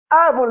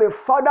Heavenly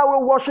Father,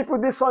 we worship you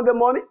this Sunday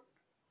morning.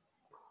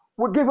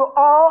 We give you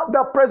all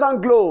the praise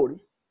and glory.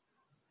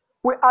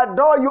 We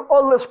adore you,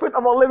 Holy Spirit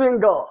of a living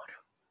God.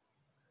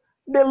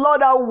 The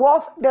Lord that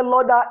was, the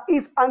Lord that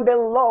is, and the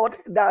Lord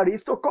that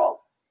is to come.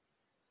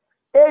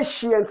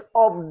 Ancient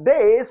of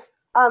days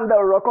and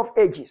the Rock of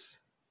ages.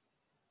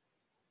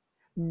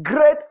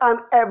 Great and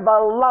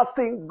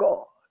everlasting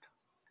God.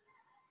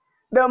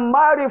 The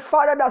mighty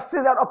Father that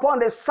sits upon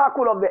the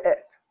circle of the earth.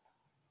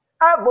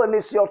 Heaven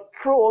is your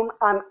throne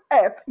and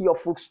earth your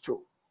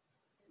footstool.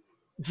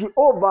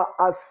 Jehovah,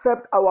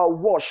 accept our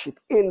worship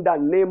in the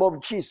name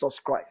of Jesus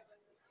Christ.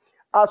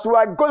 As we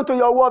are going to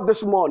your word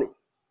this morning,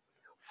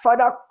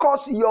 Father,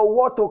 cause your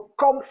word to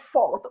come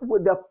forth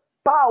with the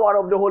power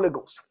of the Holy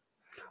Ghost.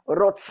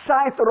 Wrought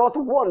signs, wrought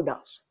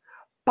wonders.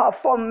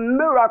 Perform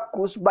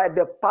miracles by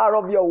the power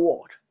of your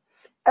word.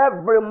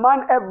 Every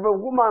man, every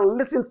woman,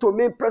 listen to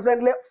me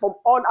presently from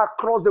all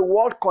across the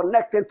world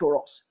connecting to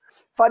us.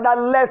 Father,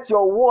 let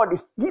your word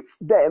hit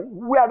them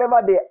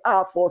wherever they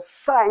are for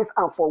signs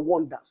and for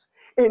wonders.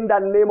 In the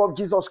name of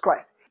Jesus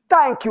Christ.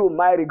 Thank you,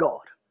 mighty God.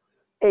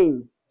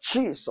 In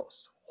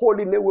Jesus'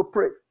 holy name we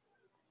pray.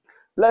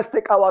 Let's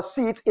take our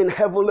seats in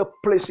heavenly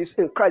places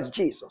in Christ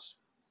Jesus.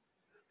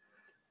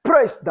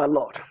 Praise the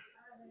Lord.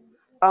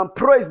 And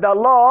praise the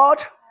Lord.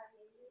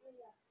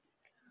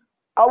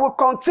 I will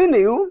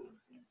continue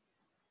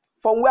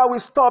from where we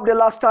stopped the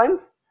last time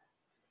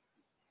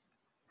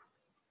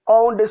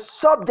on the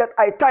subject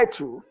I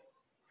titled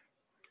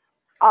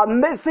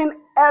Amazing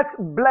Earth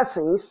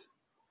Blessings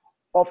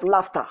of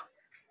Laughter.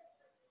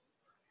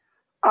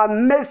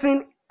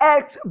 Amazing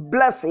earth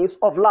blessings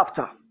of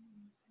laughter.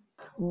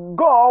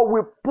 God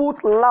will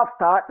put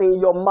laughter in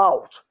your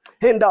mouth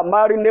in the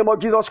mighty name of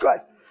Jesus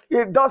Christ.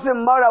 It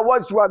doesn't matter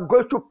what you are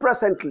going through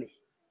presently,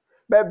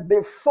 but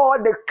before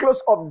the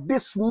close of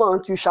this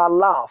month, you shall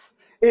laugh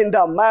in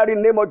the mighty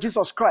name of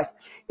Jesus Christ.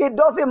 It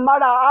doesn't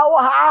matter how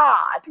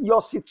hard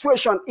your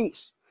situation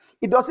is.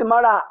 It doesn't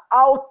matter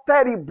how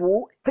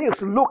terrible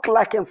things look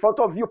like in front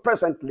of you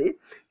presently.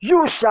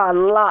 You shall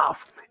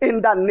laugh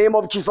in the name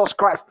of Jesus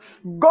Christ.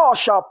 God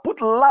shall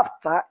put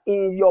laughter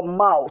in your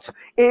mouth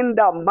in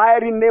the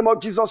mighty name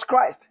of Jesus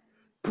Christ.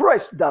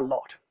 Praise the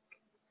Lord.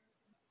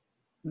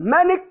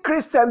 Many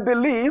Christians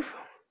believe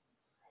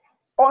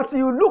until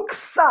you look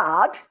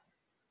sad,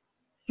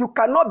 you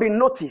cannot be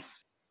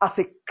noticed as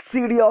a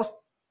serious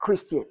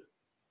Christian.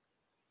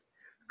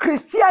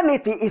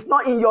 Christianity is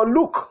not in your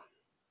look.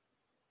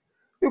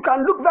 You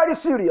can look very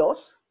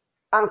serious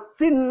and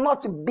still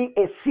not be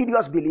a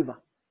serious believer.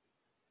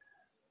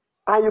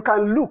 And you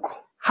can look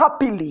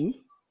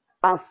happily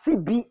and still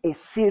be a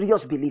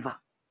serious believer.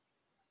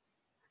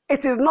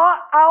 It is not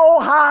how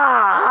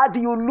hard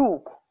you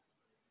look,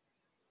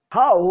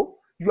 how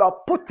you are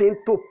putting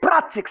to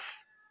practice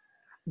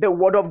the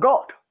word of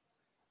God.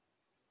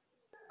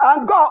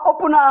 And God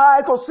opened our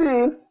eyes to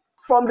see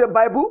from the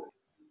Bible.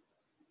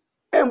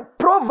 In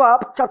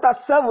Proverbs chapter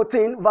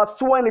 17, verse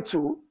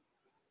 22,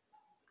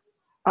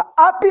 a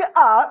happy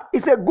heart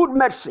is a good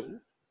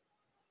medicine,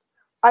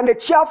 and a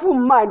cheerful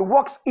mind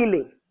works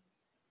healing.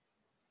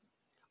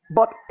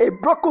 But a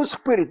broken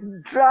spirit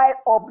dry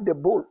up the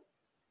bone.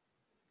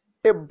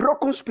 A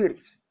broken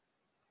spirit,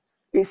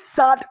 a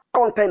sad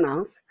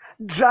countenance,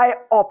 dry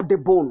up the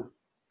bone.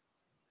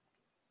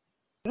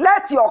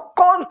 Let your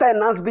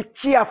countenance be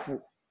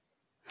cheerful.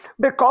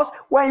 Because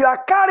when you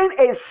are carrying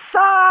a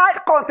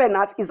sad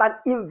countenance, it's an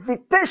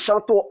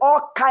invitation to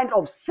all kinds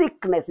of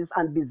sicknesses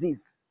and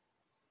disease.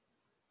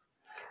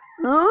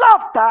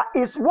 Laughter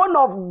is one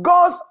of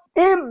God's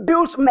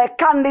inbuilt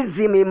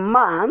mechanism in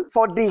man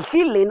for the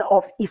healing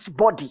of his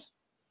body.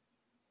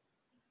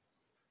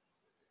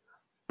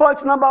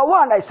 Point number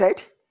one, I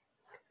said,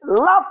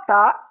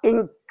 laughter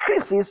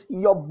increases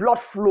your blood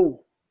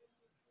flow.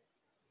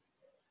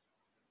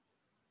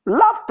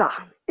 Laughter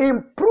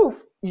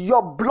improves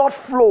your blood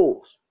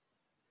flows.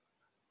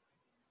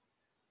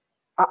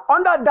 And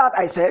under that,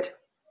 I said,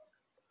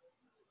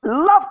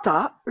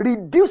 laughter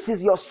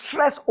reduces your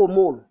stress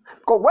hormone.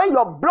 Because when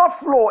your blood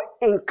flow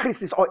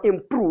increases or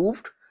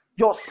improved,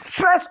 your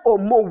stress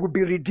hormone will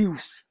be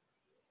reduced.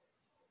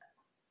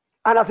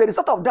 And as a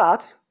result of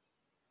that,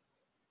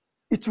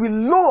 it will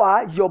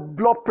lower your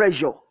blood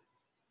pressure.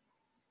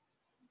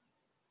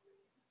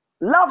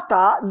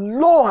 Laughter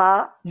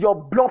lower your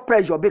blood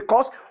pressure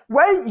because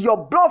when your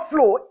blood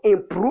flow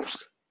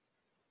improves,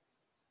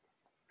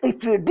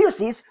 it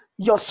reduces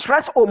your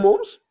stress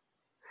hormones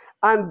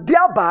and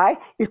thereby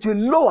it will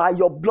lower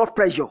your blood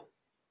pressure.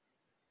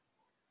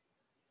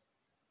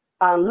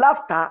 And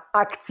laughter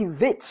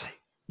activates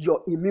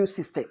your immune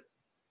system.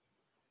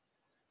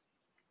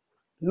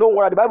 Know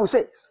what the Bible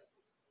says?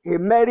 A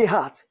merry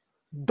heart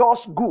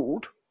does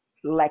good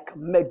like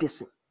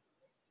medicine.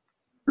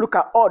 Look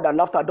at all that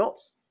laughter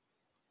does.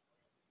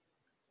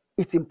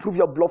 It improves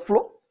your blood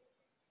flow.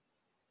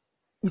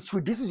 It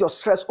reduces your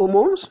stress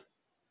hormones.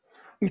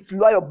 It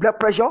lowers your blood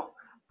pressure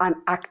and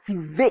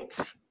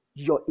activates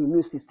your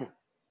immune system.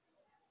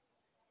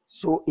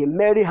 So a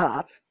merry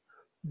heart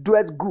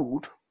doeth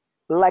good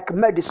like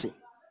medicine.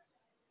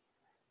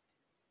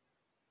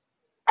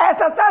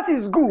 Exercise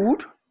is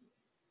good,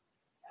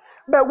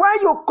 but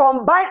when you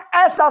combine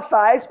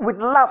exercise with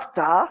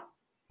laughter,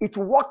 it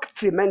works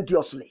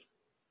tremendously.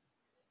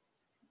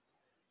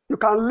 You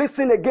can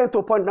listen again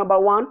to point number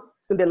 1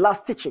 in the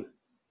last teaching.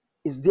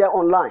 It's there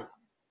online.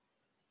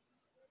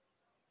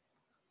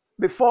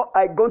 Before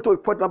I go to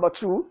point number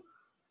 2,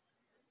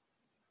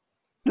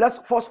 let's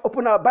first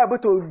open our Bible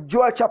to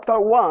Joel chapter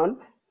 1,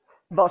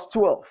 verse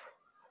 12.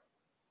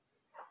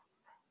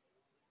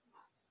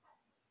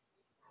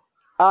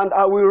 And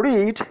I will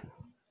read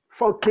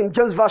from King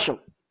James Version.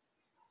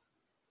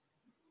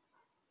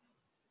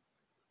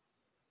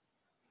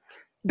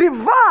 The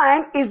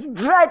vine is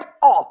dried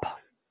up,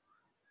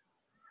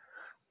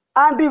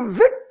 and the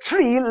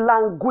victory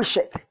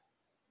languisheth.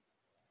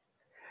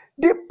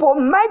 The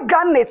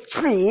pomegranate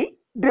tree,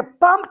 the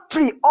palm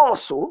tree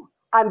also,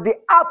 and the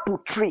apple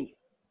tree,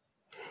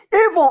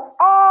 even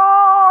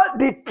all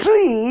the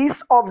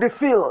trees of the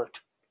field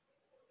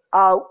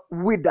are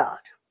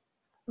withered,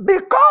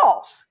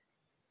 because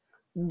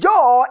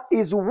joy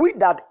is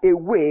withered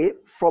away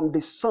from the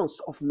sons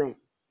of men.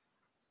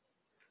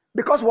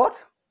 Because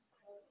what?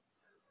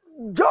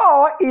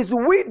 Joy is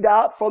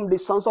withered from the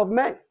sons of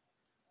men.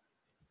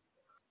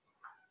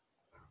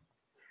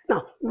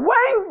 Now,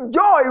 when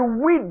joy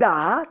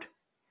withered,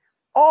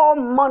 all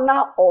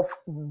manner of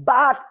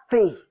bad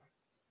things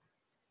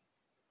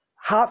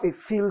have a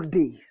field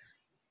days.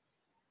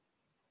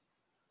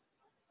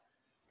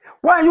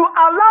 When you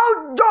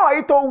allow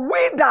joy to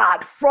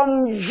wither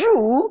from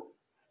you,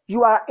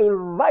 you are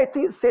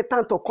inviting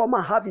Satan to come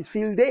and have his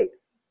field day.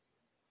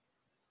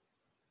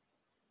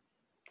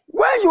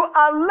 When you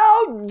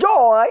allow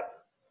joy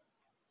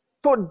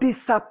to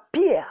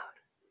disappear,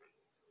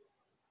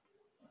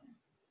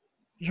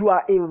 you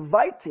are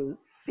inviting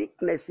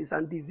sicknesses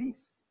and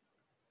disease.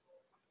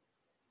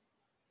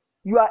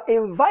 You are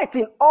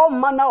inviting all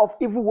manner of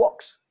evil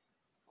works.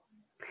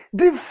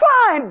 The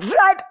vine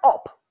dried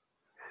up,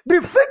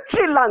 the fig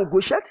tree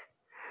languished,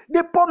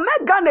 the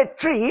pomegranate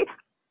tree,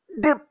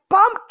 the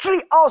palm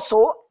tree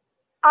also,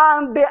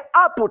 and the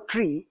apple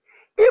tree,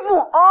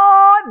 even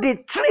all the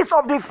trees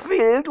of the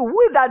field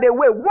withered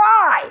away.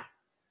 Why?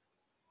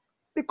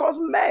 Because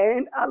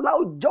men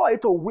allow joy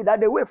to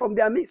wither away from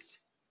their midst.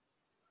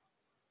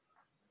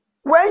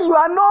 When you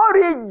are not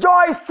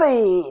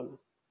rejoicing,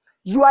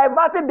 you are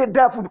inviting the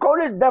devil,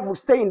 because the devil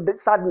stay in the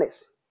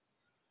sadness.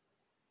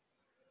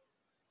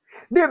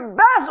 The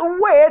best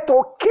way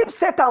to keep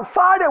Satan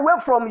far away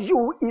from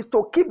you is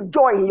to keep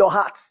joy in your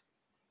heart.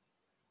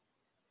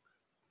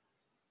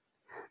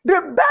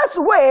 The best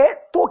way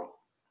to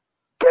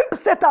keep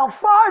Satan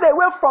far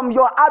away from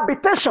your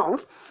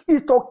habitations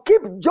is to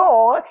keep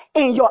joy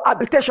in your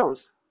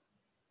habitations.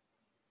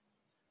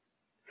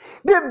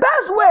 The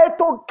best way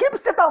to keep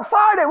Satan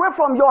far away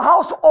from your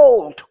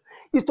household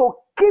is to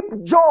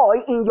keep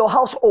joy in your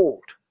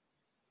household.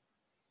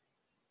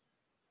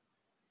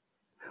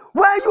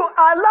 When you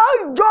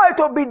allow joy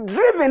to be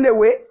driven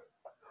away,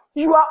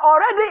 you are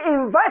already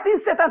inviting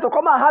Satan to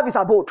come and have his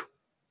abode.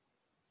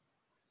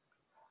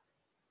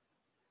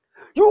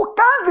 You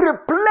can't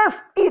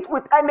replace it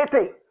with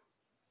anything.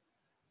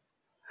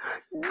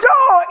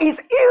 Joy is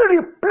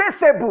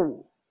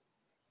irreplaceable.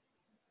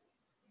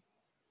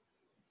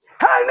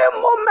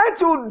 Any moment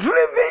you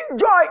driven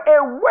joy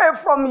away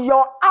from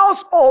your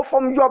household,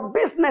 from your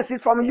businesses,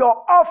 from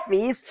your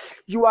office,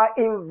 you are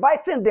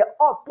inviting the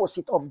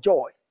opposite of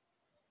joy.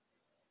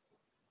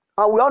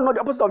 And we all know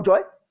the opposite of joy: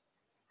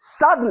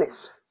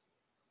 sadness,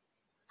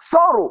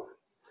 sorrow,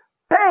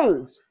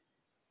 pains.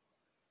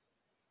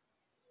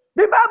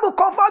 The Bible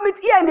confirms it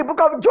here in the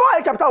book of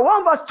Joel, chapter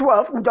 1, verse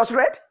 12, we just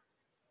read.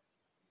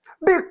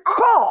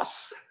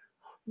 Because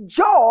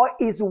joy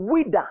is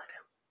withered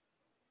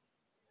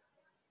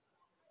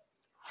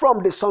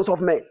from the sons of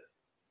men.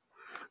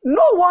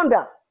 No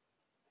wonder.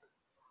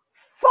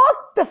 1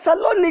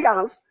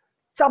 Thessalonians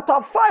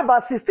chapter 5,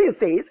 verse 16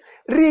 says,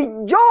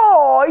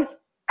 rejoice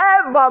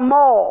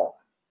evermore.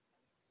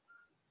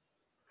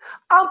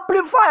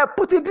 Amplify,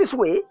 put it this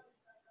way: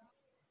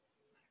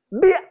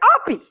 be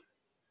happy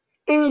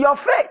in your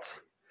faith,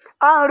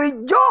 and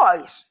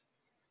rejoice,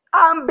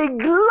 and be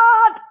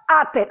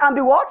glad-hearted. And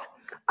be what?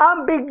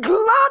 And be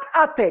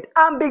glad-hearted.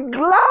 And be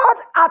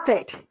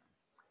glad-hearted.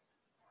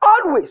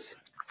 Always,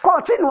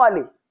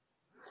 continually.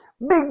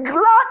 Be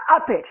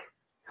glad-hearted.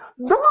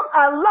 Don't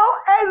allow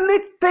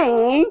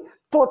anything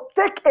to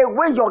take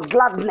away your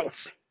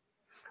gladness,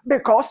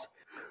 because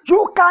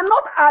you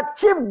cannot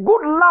achieve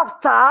good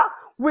laughter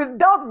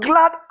without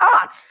glad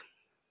hearts.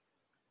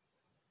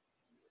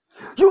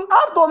 You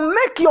have to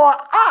make your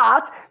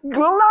heart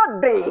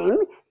gladden,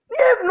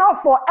 if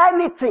not for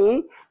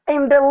anything,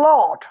 in the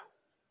Lord.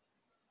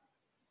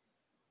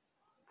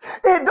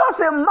 It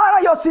doesn't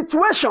matter your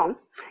situation.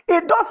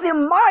 It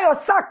doesn't matter your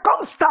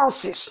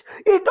circumstances.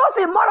 It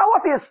doesn't matter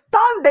what is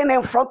standing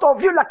in front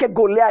of you like a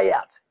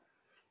Goliath.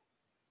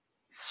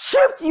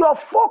 Shift your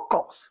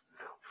focus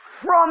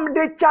from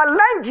the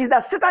challenges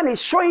that Satan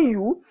is showing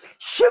you.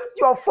 Shift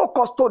your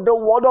focus to the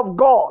word of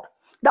God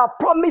that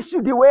promises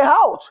you the way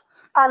out.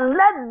 and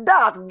let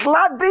that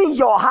gladden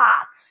your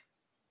heart.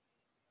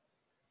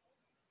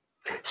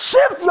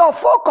 Shift your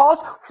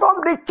focus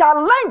from the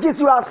challenges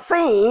you are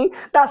seeing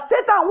that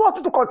Satan wants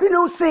you to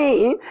continue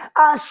seeing,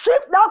 and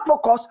shift that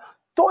focus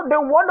to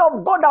the word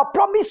of God that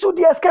promises you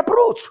the escape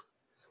route.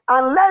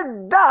 And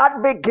let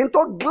that begin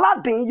to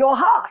gladden your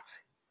heart.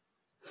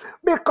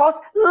 Because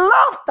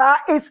laughter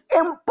is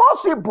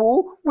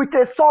impossible with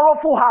a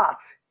sorrowful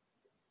heart.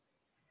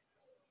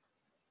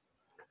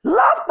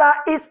 Laughter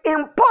is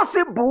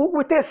impossible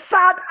with a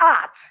sad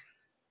heart.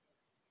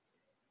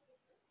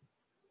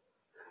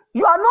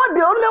 You are not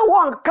the only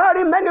one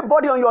carrying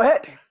anybody on your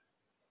head.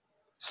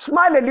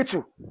 Smile a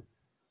little.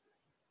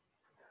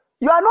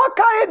 You are not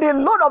carrying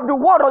the load of the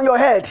world on your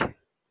head.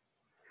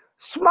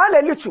 Smile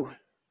a little.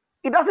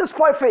 It doesn't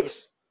spoil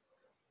face.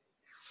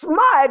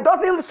 Smile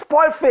doesn't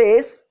spoil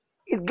face.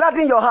 It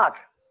gladdens your heart.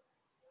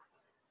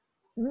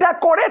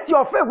 Decorate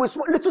your face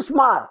with a little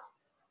smile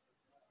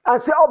and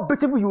say how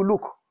beautiful you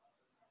look.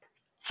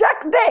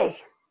 Check they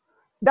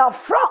that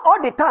frown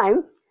all the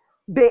time,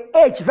 they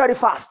age very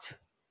fast.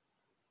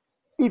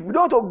 If you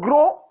don't want to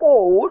grow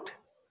old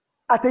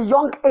at a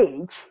young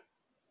age,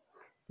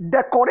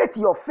 decorate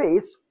your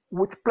face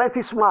with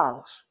plenty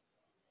smiles.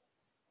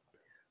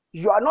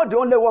 You are not the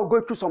only one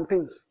going through some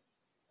things.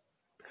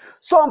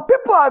 Some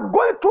people are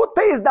going through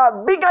things that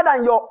are bigger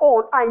than your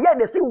own, and yet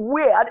they still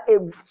wear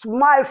a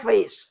smile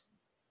face.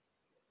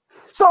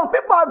 Some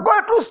people are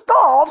going through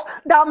stuff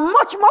that are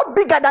much more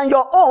bigger than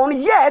your own,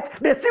 yet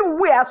they still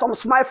wear some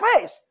smile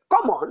face.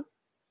 Come on.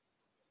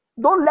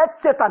 Don't let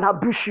Satan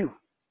ambush you.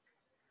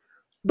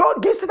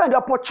 Don't give Satan the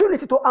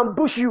opportunity to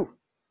ambush you.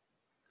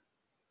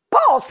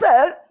 Paul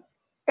said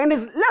in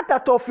his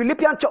letter to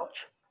Philippian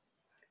church,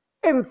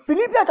 in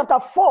Philippians chapter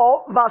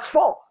 4, verse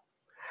 4,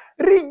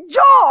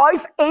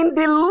 rejoice in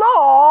the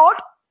Lord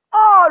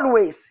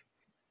always.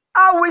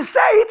 I will say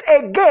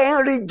it again,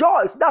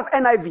 rejoice. That's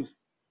NIV.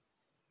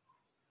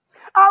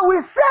 I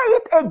will say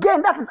it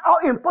again, that is how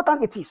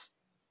important it is.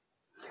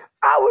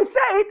 I will say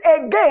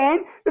it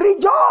again,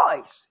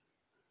 rejoice.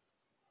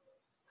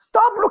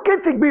 Stop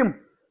looking to him.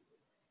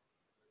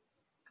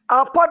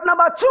 And point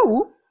number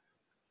 2,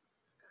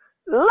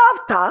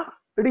 laughter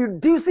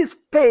reduces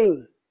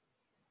pain.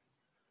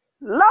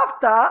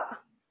 Laughter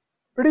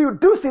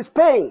reduces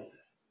pain.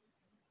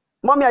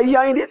 Mommy, are you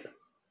hearing this?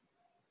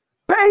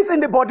 Pains in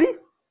the body,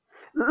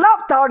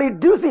 laughter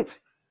reduces it.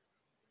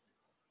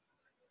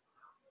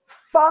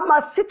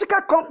 Pharmaceutical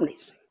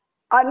companies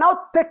are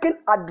now taking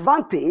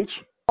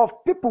advantage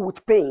of people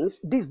with pains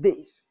these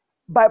days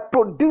by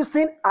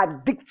producing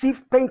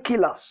addictive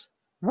painkillers,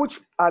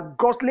 which are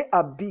grossly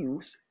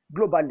abused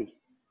globally.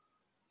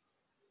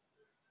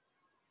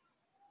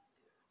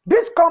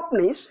 These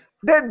companies,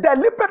 they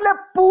deliberately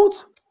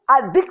put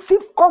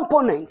addictive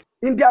components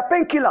in their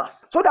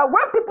painkillers so that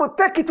when people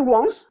take it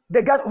once,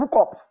 they get hooked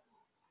up.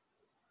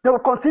 They will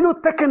continue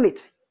taking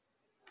it,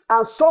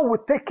 and some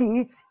will take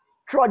it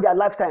throughout their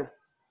lifetime.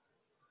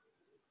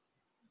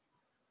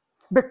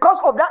 Because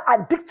of that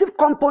addictive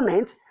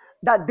component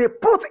that they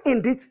put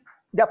in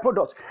their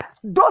products.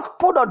 Those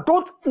products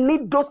don't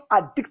need those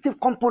addictive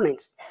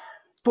components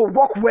to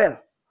work well.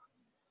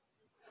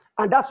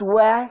 And that's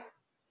why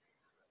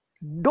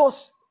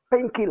those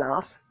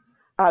painkillers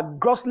are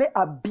grossly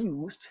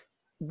abused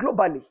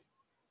globally.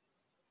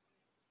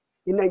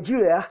 In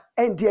Nigeria,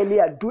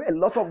 NDLEA do a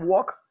lot of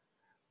work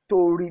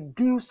to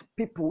reduce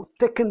people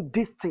taking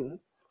this thing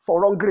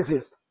for wrong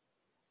reasons.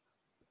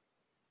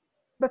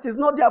 But it's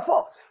not their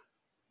fault.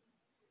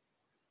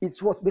 It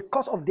was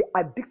because of the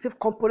addictive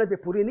component they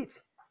put in it.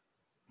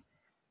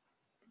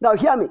 Now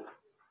hear me.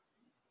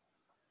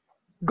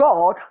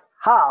 God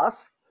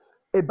has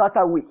a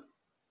better way.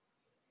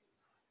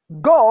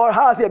 God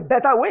has a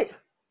better way.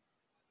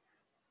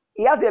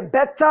 He has a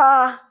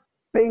better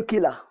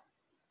painkiller.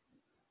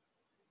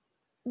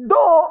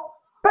 Though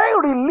pain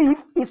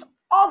relief is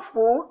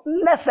often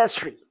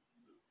necessary,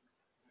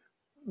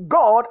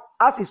 God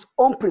has his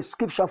own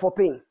prescription for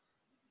pain.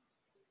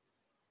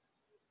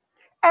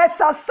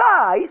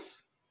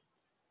 Exercise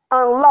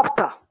and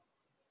laughter,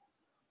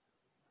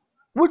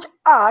 which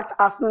act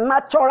as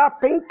natural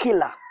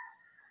painkiller,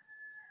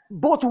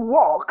 both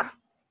work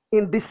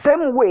in the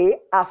same way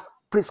as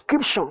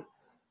prescription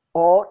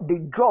or the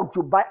drug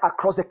you buy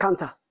across the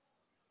counter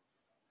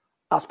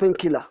as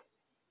painkiller.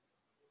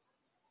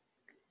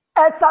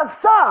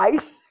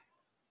 Exercise,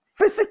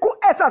 physical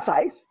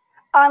exercise,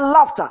 and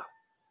laughter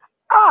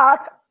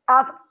act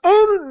as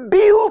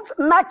inbuilt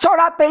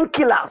natural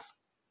painkillers,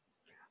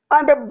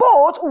 and they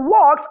both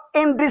work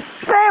in the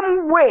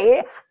same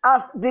way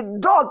as the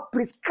drug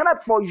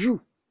prescribed for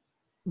you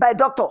by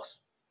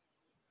doctors,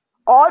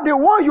 or the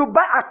one you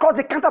buy across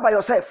the counter by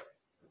yourself,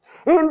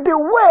 in the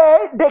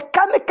way they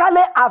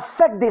chemically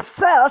affect the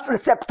cells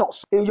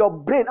receptors in your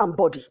brain and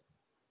body.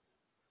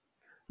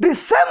 The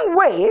same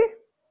way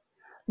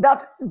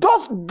that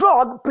those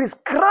drugs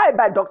prescribed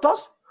by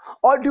doctors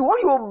or the one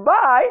you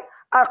buy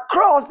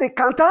across the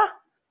counter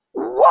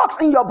works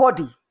in your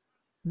body.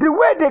 The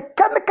way they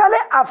chemically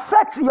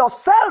affect your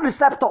cell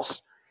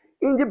receptors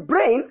in the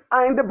brain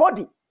and in the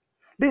body.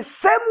 The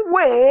same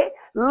way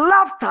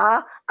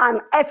laughter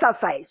and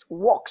exercise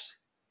works.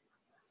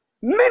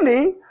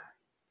 Meaning,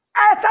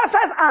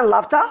 exercise and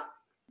laughter,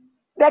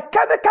 they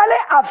chemically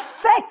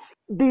affect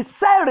the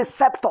cell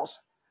receptors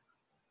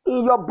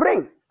in your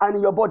brain and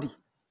in your body.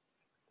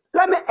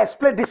 Let me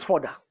explain this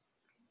further.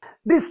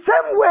 The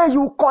same way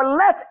you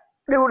collect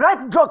the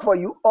right drug for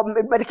you or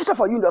medication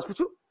for you in the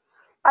hospital,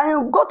 and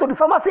you go to the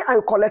pharmacy and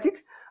you collect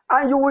it,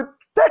 and you will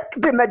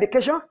take the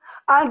medication,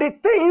 and the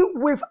thing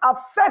will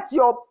affect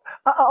your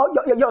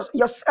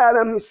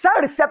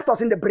cell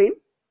receptors in the brain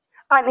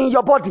and in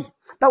your body.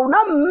 That will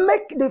not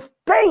make the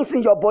pains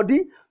in your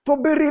body to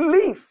be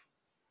relieved.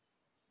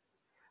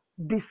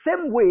 The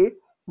same way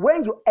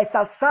when you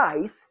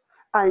exercise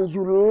and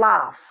you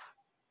laugh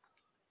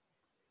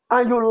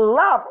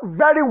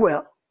very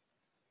well,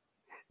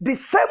 the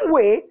same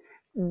way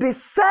the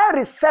cell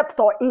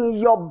receptor in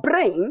your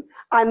brain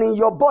and in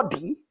your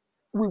body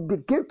will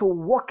begin to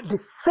work the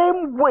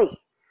same way.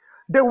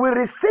 They will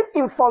receive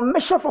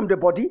information from the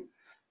body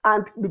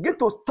and begin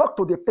to talk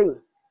to the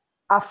pain,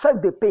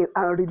 affect the pain,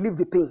 and relieve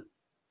the pain.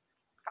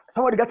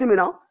 Somebody getting me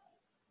now?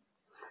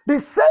 The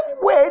same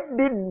way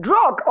the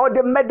drug or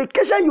the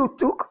medication you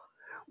took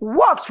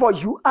works for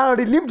you and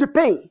relieve the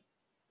pain.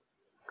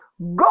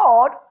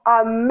 God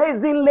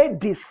amazingly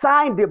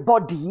designed the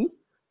body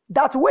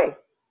that way,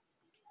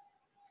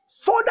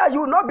 so that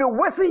you will not be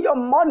wasting your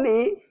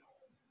money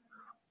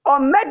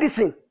on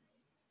medicine.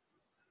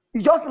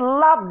 You just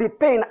laugh the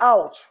pain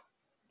out.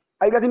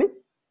 Are you getting me?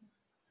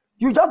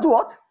 You just do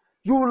what?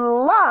 You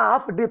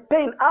laugh the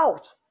pain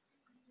out.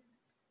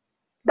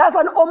 There's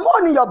an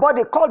hormone in your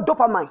body called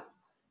dopamine.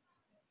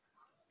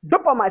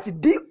 Dopamine is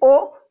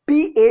D-O-P-A-M-I-N-E.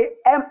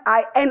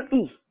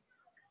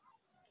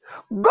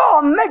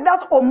 God made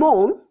that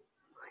hormone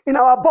in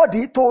our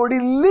body to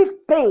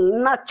relieve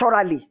pain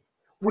naturally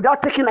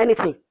without taking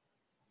anything.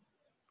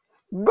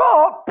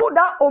 God put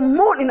that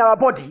hormone in our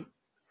body,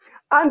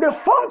 and the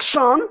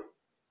function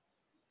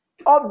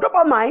of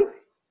dopamine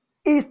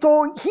is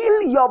to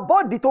heal your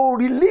body, to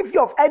relieve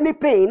you of any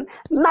pain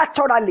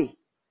naturally.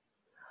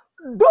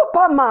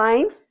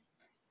 Dopamine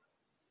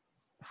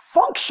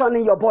function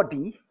in your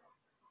body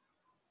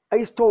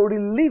is to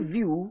relieve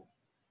you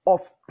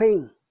of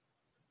pain,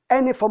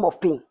 any form of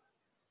pain.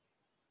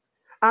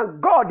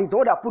 And God is the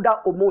one that put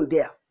that hormone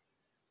there,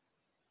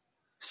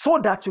 so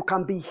that you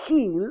can be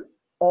healed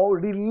or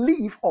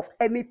relieved of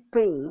any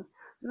pain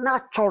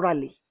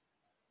naturally.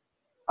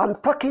 I'm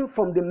talking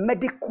from the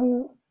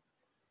medical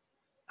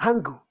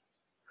angle,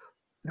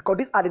 because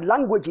these are the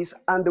languages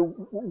and the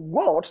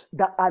words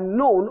that are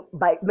known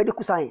by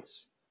medical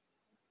science.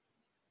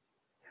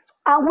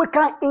 And we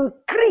can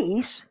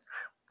increase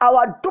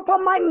our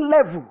dopamine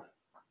level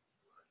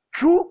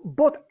through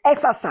both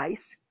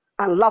exercise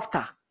and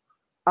laughter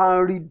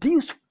and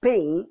reduce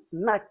pain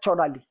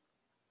naturally.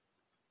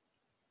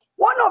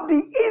 One of the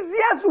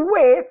easiest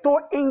way to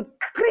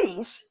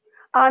increase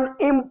and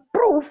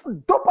improve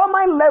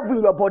dopamine level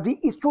in your body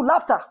is through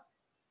laughter.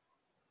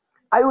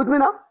 Are you with me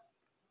now?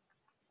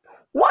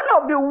 One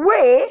of the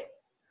way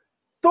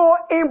to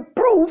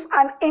improve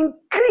and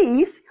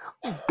increase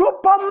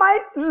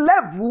dopamine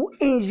level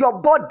in your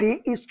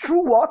body is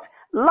through what?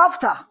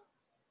 Laughter.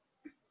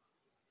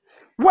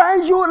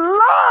 When you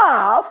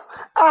laugh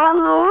and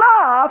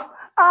laugh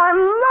and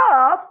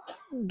laugh,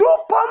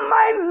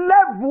 dopamine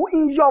level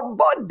in your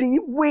body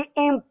will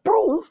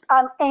improve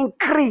and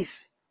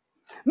increase.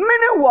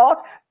 Meaning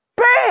what?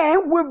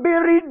 Pain will be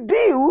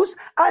reduced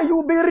and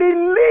you'll be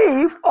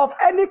relieved of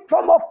any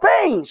form of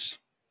pains.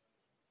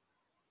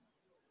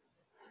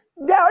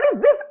 There is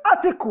this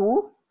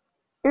article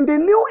in the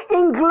New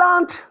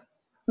England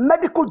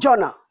Medical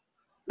Journal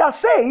that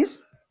says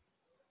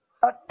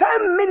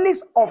 10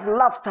 minutes of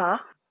laughter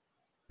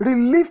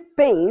relieve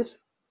pains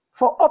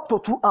for up to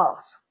 2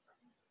 hours.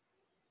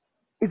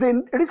 It's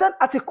a recent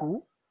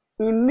article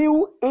in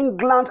New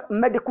England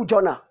Medical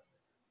Journal.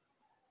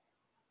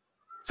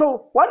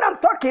 So when I'm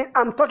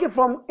talking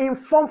from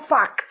informed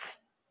fact.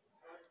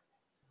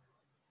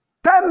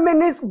 10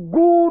 minutes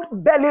good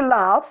belly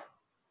laugh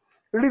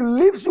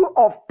relieves you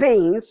of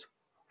pains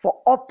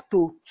for up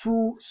to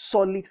 2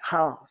 solid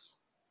hours.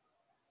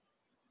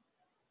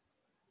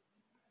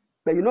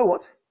 But you know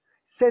what?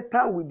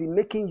 Satan will be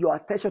making your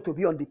attention to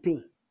be on the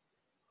pain,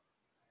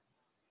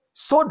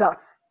 so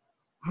that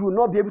you will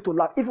not be able to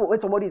laugh. Even when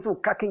somebody is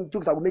cracking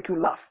jokes that will make you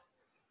laugh,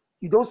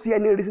 you don't see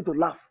any reason to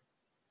laugh,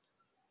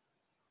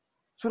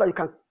 so that you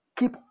can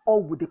keep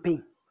on with the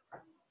pain.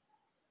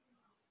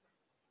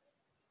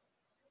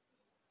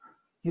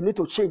 You need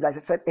to change, like I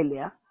said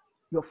earlier,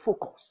 your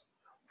focus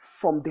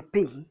from the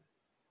pain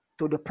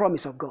to the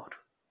promise of God.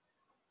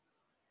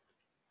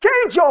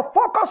 Change your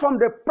focus from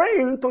the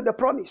pain to the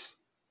promise.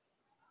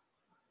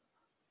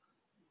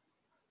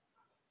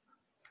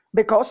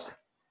 Because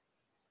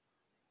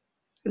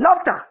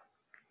laughter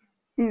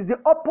is the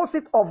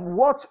opposite of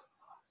what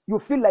you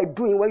feel like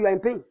doing when you are in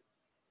pain.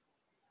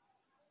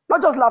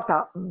 Not just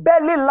laughter,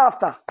 belly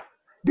laughter.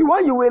 The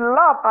one you will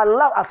laugh and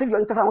laugh as if your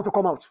intestine want to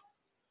come out.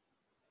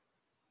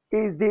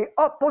 is the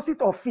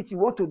opposite of it you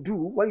want to do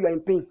when you are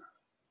in pain.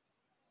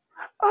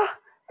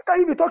 Can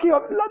you be talking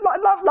of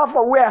laugh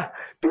for where?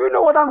 Do you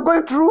know what I'm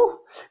going through?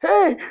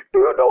 Hey, do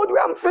you know what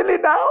I'm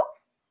feeling now?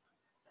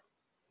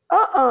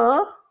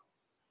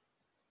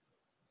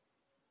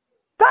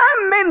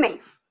 10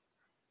 minutes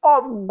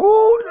of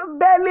good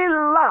belly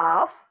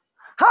laugh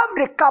have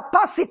the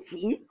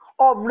capacity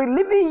of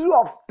relieving you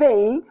of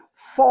pain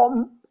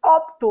for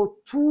up to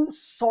 2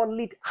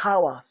 solid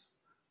hours.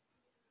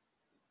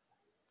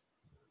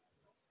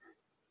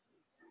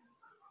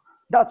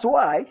 That's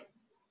why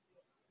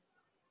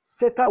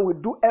Satan will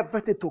do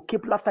everything to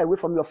keep laughter away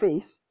from your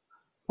face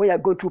when you're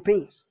going through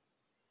pains.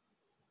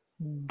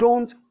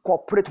 Don't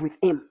cooperate with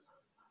him.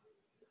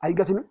 Are you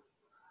getting me?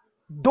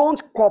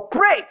 Don't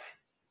cooperate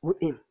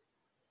with him.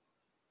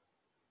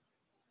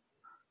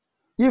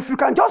 If you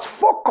can just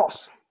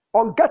focus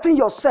on getting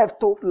yourself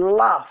to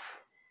laugh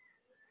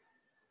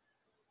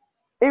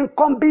in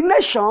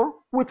combination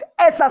with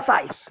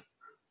exercise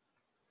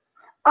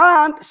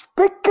and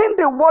speaking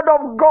the word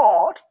of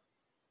God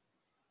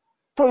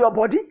to your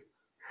body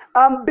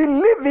and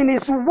believing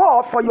his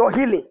word for your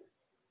healing,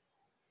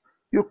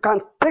 you can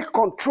take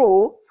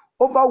control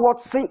over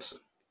what seems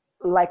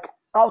like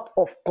out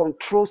of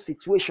control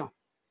situation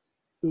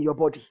in your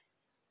body.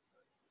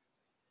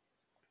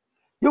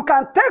 You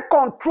can take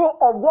control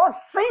of what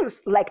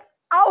seems like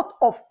out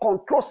of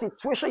control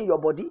situation in your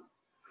body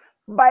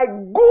by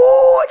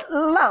good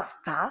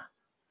laughter,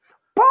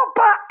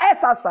 proper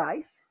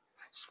exercise,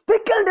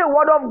 speaking the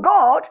word of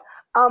God,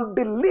 and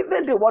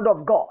believing the word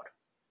of God.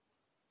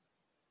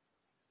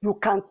 You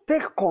can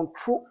take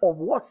control of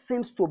what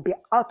seems to be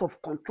out of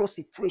control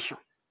situation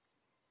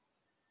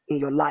in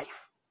your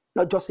life,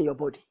 not just in your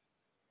body.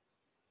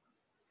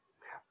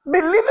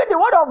 Believing the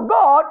word of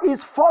God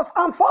is first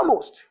and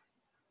foremost.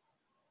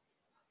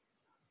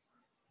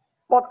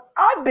 But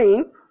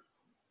adding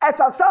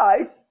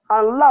exercise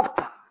and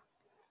laughter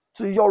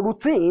to your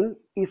routine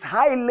is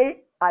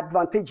highly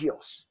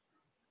advantageous.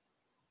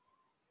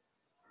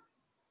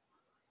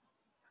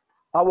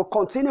 I will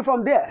continue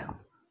from there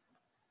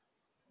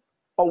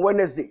on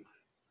Wednesday.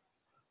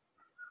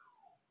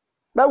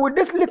 But with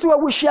this little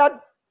we shared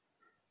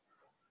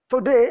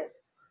today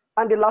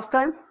and the last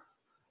time,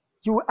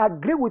 you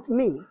agree with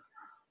me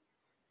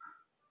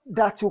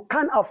that you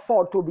can't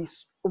afford to be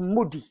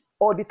moody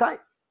all the time.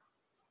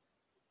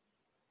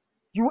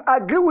 You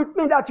agree with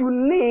me that you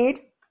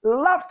need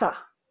laughter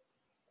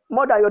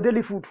more than your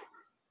daily food.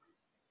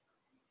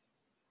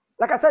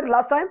 Like I said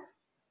last time,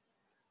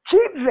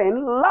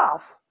 children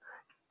laugh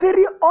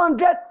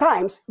 300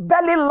 times,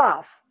 belly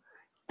laugh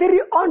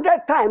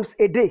 300 times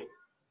a day.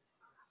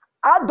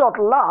 Adult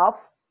laugh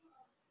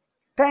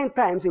 10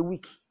 times a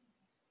week.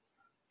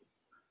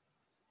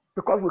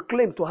 Because we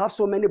claim to have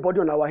so many body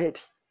on our head.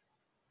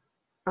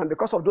 And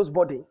because of those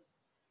body,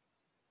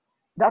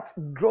 that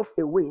drove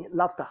away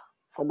laughter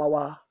from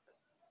our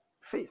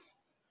face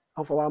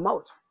and from our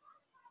mouth.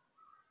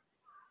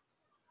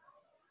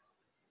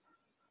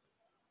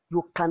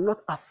 You cannot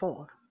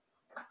afford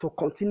to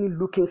continue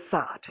looking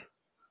sad.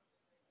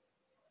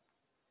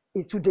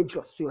 It's too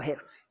dangerous to your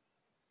health.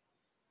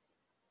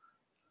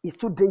 It's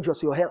too dangerous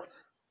to your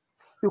health.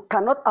 You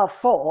cannot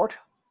afford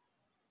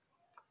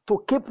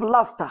to keep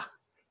laughter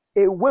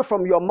away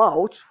from your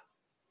mouth.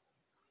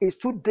 It's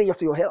too dangerous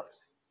to your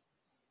health.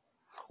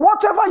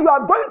 Whatever you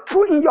are going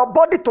through in your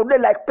body today,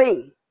 like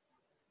pain,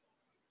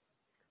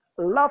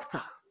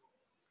 laughter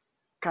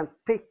can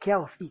take care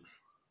of it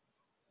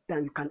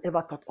than you can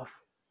ever thought of.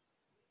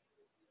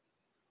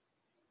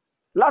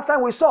 Last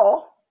time we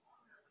saw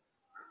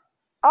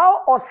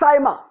how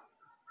Alzheimer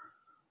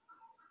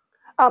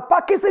and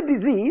Parkinson's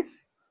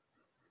disease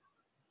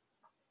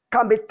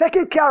can be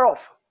taken care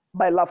of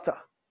by laughter.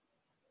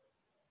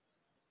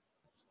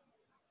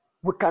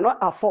 We cannot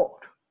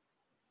afford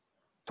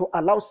to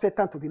allow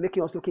Satan to be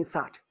making us looking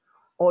sad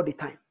all the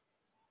time.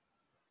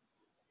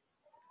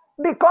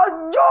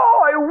 Because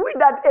joy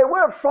withered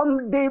away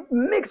from the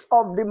mix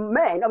of the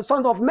men, of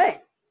sons of men.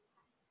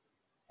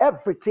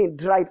 Everything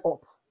dried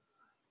up.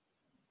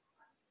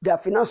 Their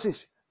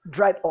finances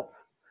dried up.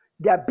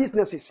 Their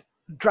businesses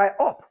dried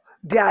up.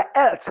 Their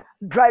health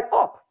dried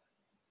up.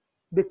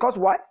 Because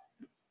why?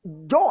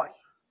 Joy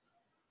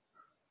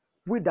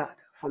withered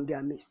from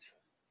their midst.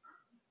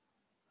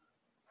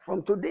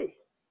 From today,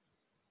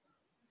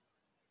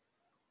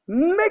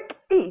 make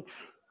it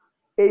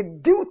a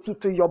duty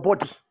to your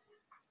body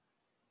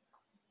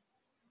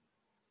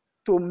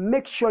to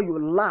make sure you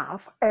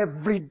laugh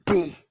every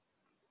day.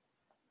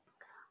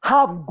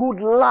 Have good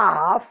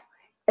laugh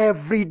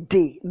every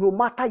day, no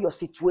matter your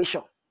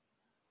situation.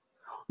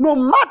 No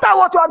matter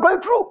what you are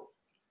going through,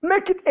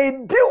 make it a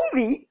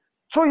duty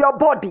to your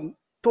body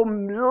to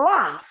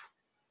laugh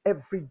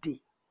every day.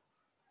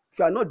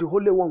 You are not the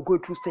only one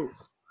going through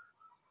things.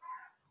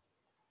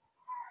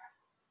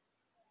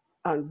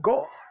 And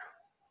God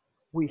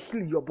will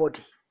heal your body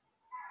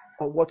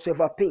of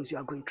whatsoever pains you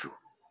are going through.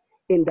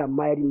 In the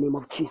mighty name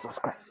of Jesus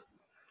Christ.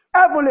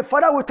 Heavenly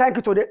Father, we thank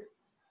you today.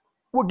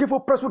 We give you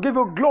praise, we give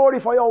you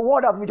glory for your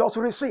word that we just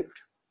received.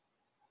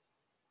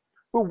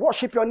 We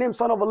worship your name,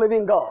 Son of the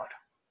living God,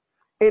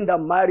 in the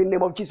mighty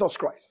name of Jesus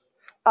Christ.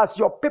 As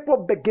your people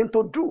begin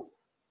to do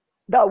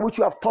that which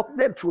you have taught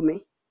them through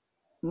me,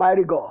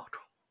 mighty God,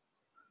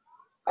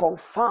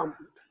 confirm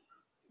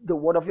the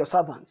word of your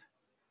servants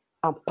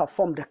and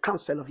perform the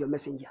counsel of your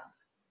messengers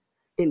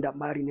in the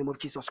mighty name of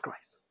Jesus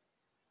Christ.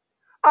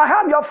 I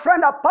am your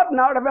friend and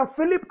partner, Reverend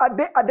Philip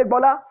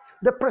Adegbola,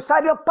 the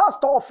presiding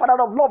pastor of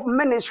Father of Love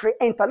Ministry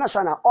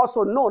International,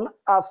 also known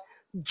as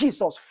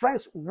Jesus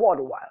Friends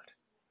Worldwide.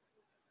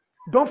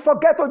 Don't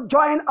forget to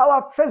join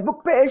our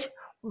Facebook page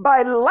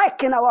by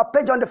liking our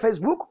page on the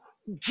Facebook,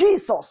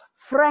 Jesus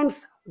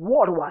Friends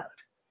Worldwide.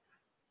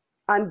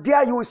 And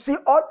there you will see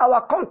all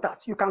our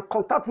contacts. You can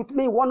contact with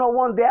me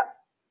one-on-one there.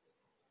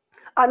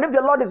 And if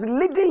the Lord is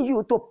leading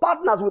you to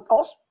partners with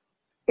us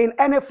in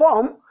any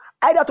form,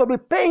 either to be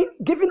paying,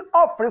 giving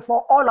offering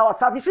for all our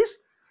services,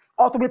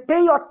 or to be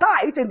paying your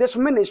tithe in this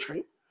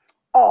ministry,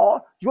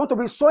 or you want to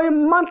be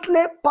sowing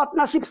monthly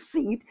partnership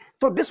seed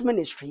to this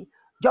ministry,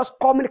 just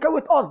communicate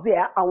with us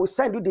there and we'll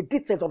send you the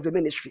details of the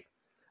ministry.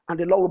 And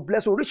the Lord will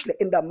bless you richly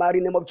in the mighty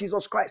name of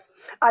Jesus Christ.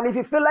 And if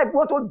you feel like you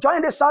want to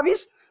join the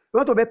service, you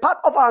want to be part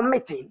of our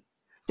meeting,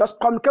 just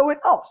communicate with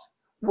us.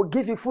 We'll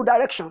give you full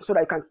direction so that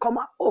you can come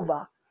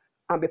over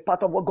and be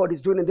part of what God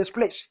is doing in this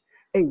place.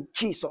 In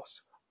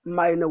Jesus'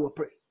 mighty name we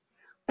pray.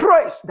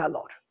 Praise the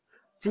Lord.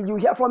 Till you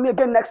hear from me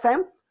again next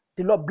time,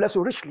 the Lord bless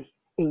you richly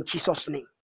in Jesus' name.